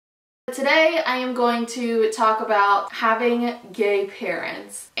Today I am going to talk about having gay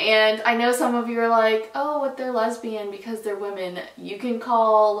parents. And I know some of you are like, oh, what, they're lesbian because they're women. You can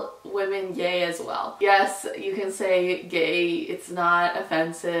call women gay as well. Yes, you can say gay, it's not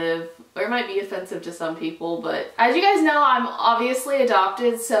offensive, or it might be offensive to some people, but as you guys know, I'm obviously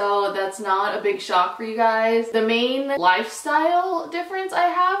adopted, so that's not a big shock for you guys. The main lifestyle difference I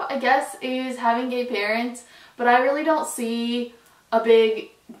have, I guess, is having gay parents, but I really don't see a big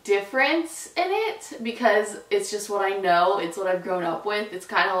difference in it because it's just what I know, it's what I've grown up with. It's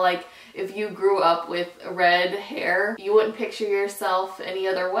kind of like if you grew up with red hair, you wouldn't picture yourself any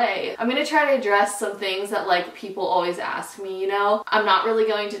other way. I'm gonna try to address some things that like people always ask me, you know. I'm not really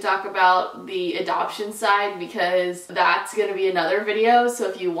going to talk about the adoption side because that's gonna be another video, so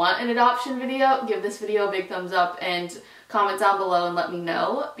if you want an adoption video, give this video a big thumbs up and comment down below and let me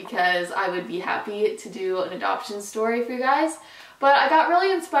know because I would be happy to do an adoption story for you guys. But I got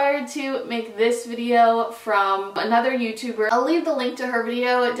really inspired to make this video from another YouTuber. I'll leave the link to her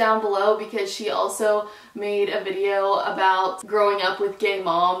video down below because she also made a video about growing up with gay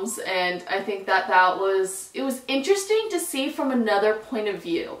moms, and I think that it was interesting to see from another point of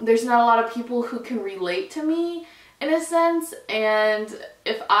view. There's not a lot of people who can relate to me in a sense, and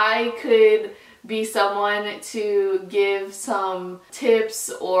if I could be someone to give some tips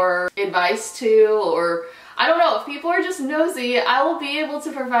or advice to, or I don't know, if people are just nosy, I will be able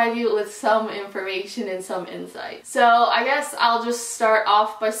to provide you with some information and some insight. So I guess I'll just start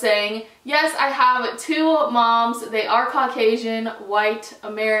off by saying, yes, I have two moms. They are Caucasian, white,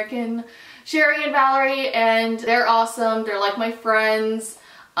 American, Sherry and Valerie, and they're awesome. They're like my friends.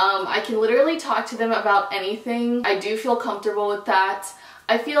 I can literally talk to them about anything. I do feel comfortable with that.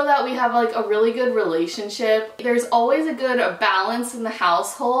 I feel that we have like a really good relationship. There's always a good balance in the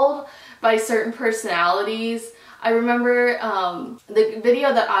household by certain personalities. I remember the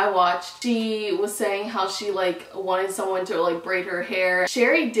video that I watched, she was saying how she like wanted someone to like braid her hair.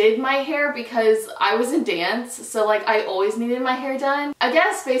 Sherry did my hair because I was in dance, so like I always needed my hair done. I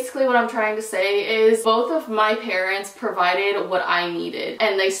guess basically what I'm trying to say is both of my parents provided what I needed,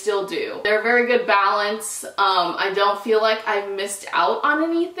 and they still do. They're a very good balance. I don't feel like I've missed out on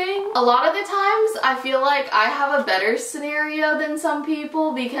anything. A lot of the times I feel like I have a better scenario than some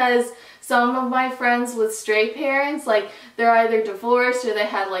people because some of my friends with straight parents, like they're either divorced or they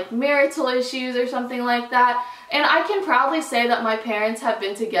had like marital issues or something like that. And I can proudly say that my parents have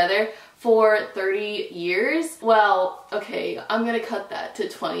been together for 30 years. Well, okay, I'm gonna cut that to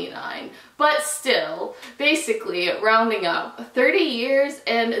 29, but still, basically, rounding up, 30 years,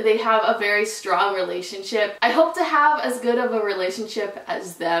 and they have a very strong relationship. I hope to have as good of a relationship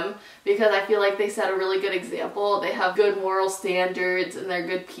as them because I feel like they set a really good example. They have good moral standards and they're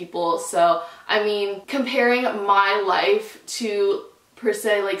good people. So, I mean, comparing my life to, per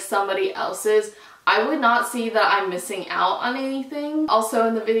se, like somebody else's, I would not see that I'm missing out on anything. Also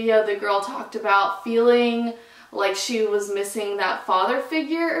in the video, the girl talked about feeling like she was missing that father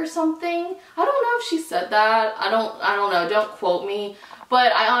figure or something. I don't know if she said that. I don't know, don't quote me.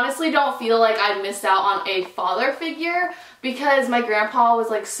 But I honestly don't feel like I missed out on a father figure because my grandpa was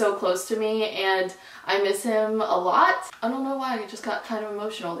like so close to me and I miss him a lot. I don't know why, I just got kind of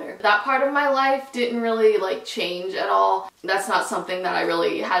emotional there. That part of my life didn't really like change at all. That's not something that I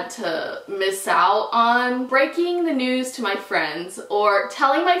really had to miss out on. Breaking the news to my friends or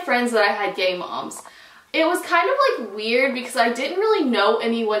telling my friends that I had gay moms. It was kind of like weird because I didn't really know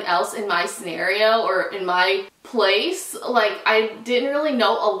anyone else in my scenario or in my place. Like I didn't really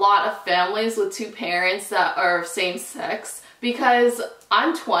know a lot of families with two parents that are same sex because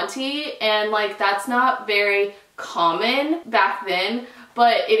I'm 20 and like that's not very common back then,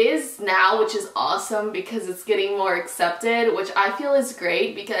 but it is now, which is awesome because it's getting more accepted, which I feel is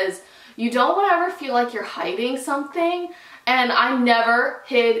great because you don't want to ever feel like you're hiding something. And I never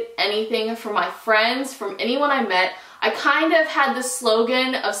hid anything from my friends, from anyone I met. I kind of had this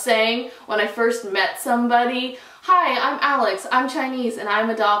slogan of saying when I first met somebody, hi, I'm Alex, I'm Chinese, and I'm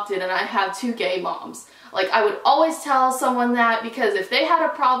adopted, and I have two gay moms. Like, I would always tell someone that because if they had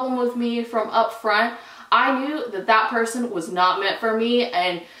a problem with me from up front, I knew that that person was not meant for me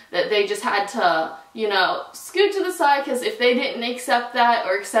and that they just had to, you know, scoot to the side because if they didn't accept that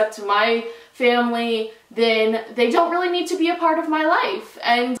or accept my family, then they don't really need to be a part of my life.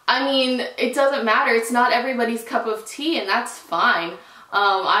 And I mean, it doesn't matter. It's not everybody's cup of tea, and that's fine.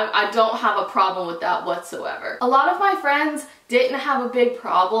 I don't have a problem with that whatsoever. A lot of my friends didn't have a big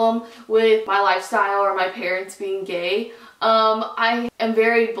problem with my lifestyle or my parents being gay. I am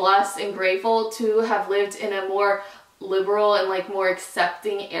very blessed and grateful to have lived in a more liberal and like more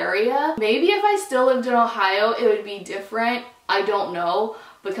accepting area. Maybe if I still lived in Ohio, it would be different. I don't know.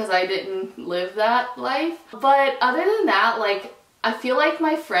 because I didn't live that life. But other than that, like, I feel like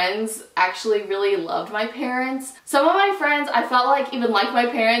my friends actually really loved my parents. Some of my friends I felt like even liked my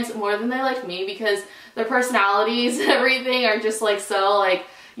parents more than they liked me because their personalities and everything are just like so like,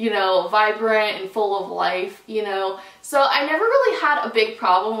 you know, vibrant and full of life, you know. So I never really had a big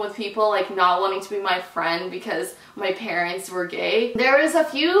problem with people like not wanting to be my friend because my parents were gay. There was a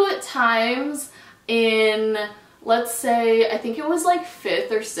few times in, let's say, I think it was like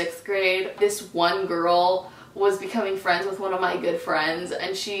 5th or 6th grade, this one girl was becoming friends with one of my good friends,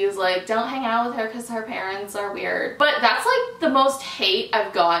 and she was like, don't hang out with her because her parents are weird. But that's like the most hate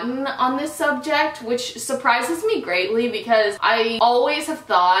I've gotten on this subject, which surprises me greatly because I always have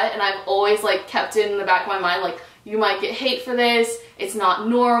thought, and I've always like kept it in the back of my mind, like, you might get hate for this, it's not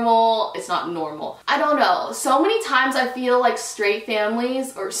normal, it's not normal. I don't know, so many times I feel like straight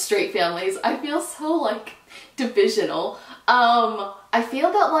families, I feel so like divisional. I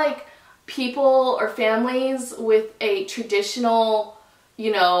feel that like people or families with a traditional,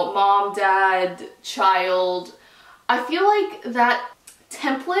 you know, mom, dad, child, I feel like that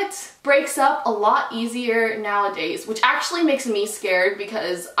template breaks up a lot easier nowadays, which actually makes me scared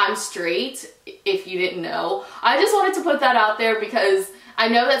because I'm straight, if you didn't know. I just wanted to put that out there because I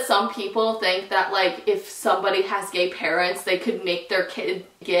know that some people think that like if somebody has gay parents, they could make their kid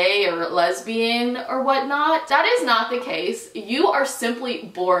gay or lesbian or whatnot. That is not the case. You are simply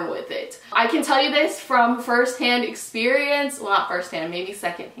born with it. I can tell you this from first-hand experience. Well, not first-hand, maybe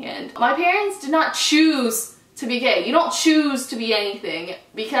second-hand. My parents did not choose to be gay. You don't choose to be anything,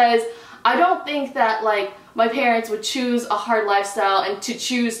 because I don't think that like my parents would choose a hard lifestyle and to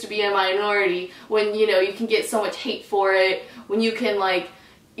choose to be a minority when, you know, you can get so much hate for it, when you can like,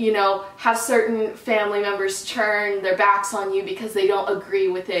 you know, have certain family members turn their backs on you because they don't agree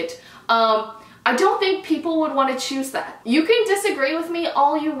with it. I don't think people would want to choose that. You can disagree with me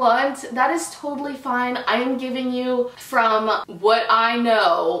all you want. That is totally fine. I am giving you from what I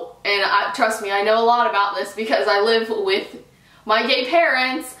know, and trust me, I know a lot about this because I live with my gay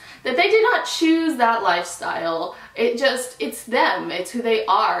parents, that they did not choose that lifestyle. It's them, it's who they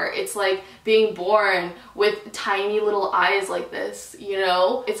are. It's like being born with tiny little eyes like this, you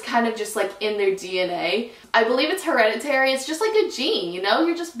know? It's kind of just like in their DNA. I believe it's hereditary. It's just like a gene, you know?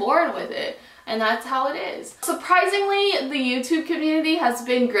 You're just born with it. And that's how it is. Surprisingly, the YouTube community has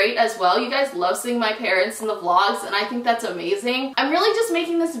been great as well. You guys love seeing my parents in the vlogs, and I think that's amazing. I'm really just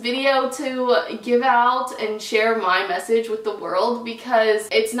making this video to give out and share my message with the world because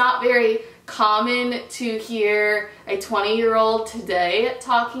it's not very common to hear a 20-year-old today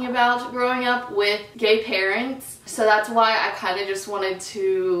talking about growing up with gay parents. So that's why I kind of just wanted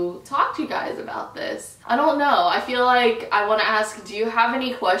to talk to you guys about this. I don't know, I feel like I want to ask, do you have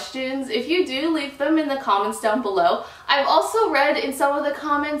any questions? If you do, leave them in the comments down below. I've also read in some of the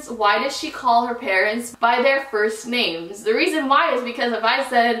comments, why does she call her parents by their first names? The reason why is because if I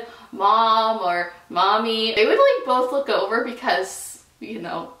said mom or mommy, they would like both look over because, you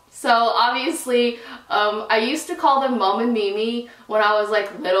know. So obviously, I used to call them Mom and Mimi when I was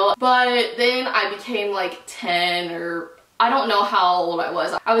like little, but then I became like 10 or I don't know how old I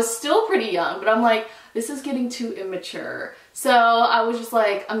was. I was still pretty young, but I'm like, this is getting too immature. So I was just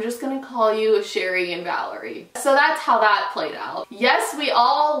like, I'm just gonna call you Sherry and Valerie. So that's how that played out. Yes, we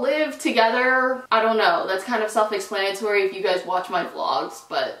all live together. I don't know, that's kind of self-explanatory if you guys watch my vlogs,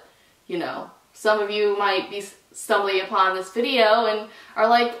 but you know, some of you might be stumbling upon this video and are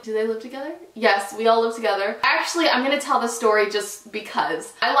like, do they live together? Yes, we all live together. Actually, I'm gonna tell the story just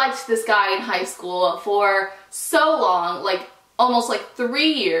because. I liked this guy in high school for so long, like almost like 3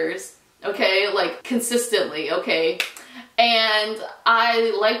 years, okay, like consistently, okay? And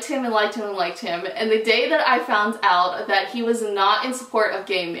I liked him and liked him and liked him, and the day that I found out that he was not in support of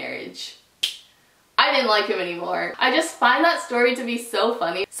gay marriage, I didn't like him anymore. I just find that story to be so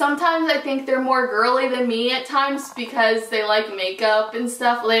funny. Sometimes I think they're more girly than me at times because they like makeup and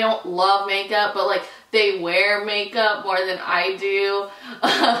stuff. Well, they don't love makeup, but like they wear makeup more than I do.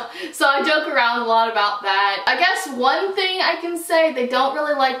 So I joke around a lot about that. I guess one thing I can say, they don't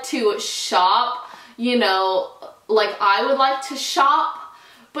really like to shop, you know, like I would like to shop.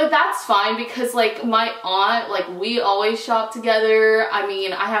 But that's fine because like my aunt, like we always shop together. I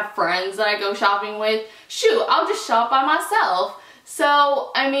mean, I have friends that I go shopping with. Shoot, I'll just shop by myself.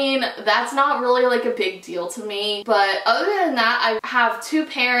 So, I mean, that's not really like a big deal to me. But other than that, I have 2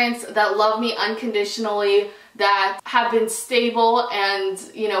 parents that love me unconditionally, that have been stable and,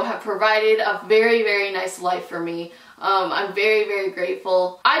 you know, have provided a very, very nice life for me. I'm very, very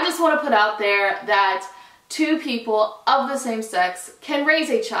grateful. I just want to put out there that 2 people of the same sex can raise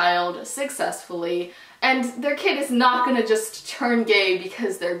a child successfully and their kid is not gonna just turn gay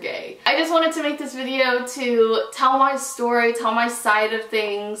because they're gay. I just wanted to make this video to tell my story, tell my side of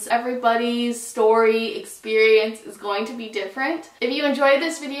things. Everybody's story, experience is going to be different. If you enjoyed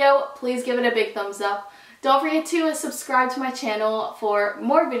this video, please give it a big thumbs up. Don't forget to subscribe to my channel for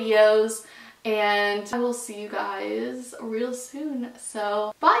more videos, and I will see you guys real soon.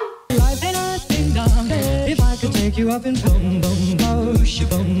 So, bye! If I could take you up and boom, boom,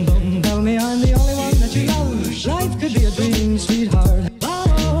 boom, boom, tell me I'm the